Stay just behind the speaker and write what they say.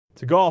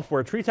To golf,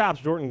 where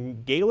Treetops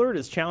Jordan Gaylord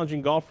is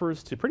challenging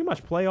golfers to pretty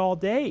much play all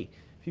day.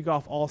 If you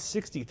golf all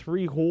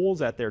 63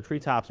 holes at their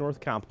Treetops North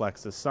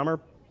complex this summer,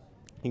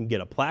 you can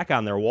get a plaque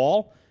on their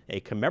wall,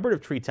 a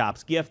commemorative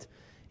Treetops gift,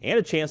 and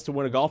a chance to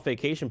win a golf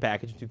vacation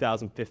package in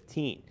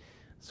 2015.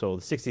 So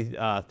the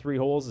 63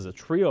 holes is a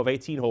trio of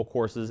 18-hole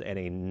courses and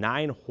a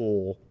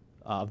 9-hole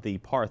of the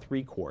par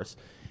 3 course.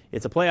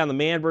 It's a play on the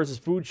man versus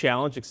food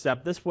challenge,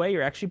 except this way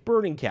you're actually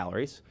burning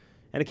calories.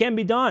 And it can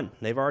be done.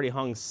 They've already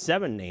hung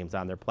 7 names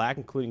on their plaque,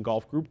 including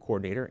golf group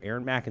coordinator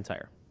Aaron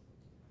McIntyre.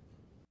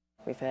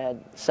 We've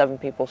had 7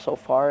 people so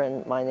far,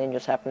 and my name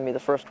just happened to be the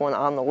first one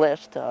on the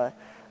list.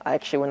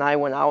 Actually, when I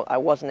went out, I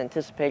wasn't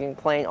anticipating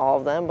playing all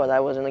of them, but I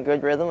was in a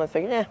good rhythm. I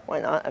figured,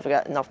 why not? I've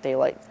got enough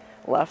daylight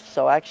left.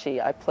 So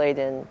actually, I played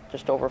in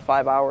just over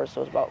 5 hours,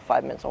 so it was about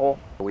 5 minutes a hole.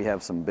 We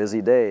have some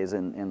busy days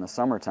in the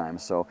summertime,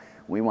 so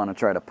we want to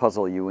try to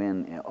puzzle you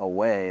in a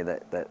way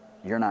that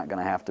you're not going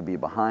to have to be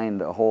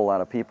behind a whole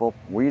lot of people.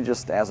 We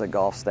just, as a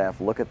golf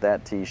staff, look at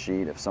that tee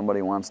sheet. If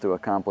somebody wants to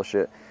accomplish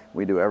it,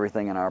 we do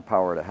everything in our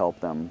power to help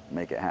them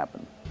make it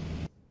happen.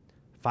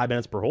 5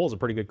 minutes per hole is a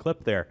pretty good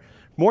clip there.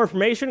 For more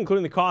information,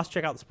 including the cost,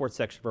 check out the sports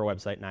section of our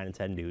website,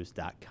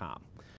 9and10news.com.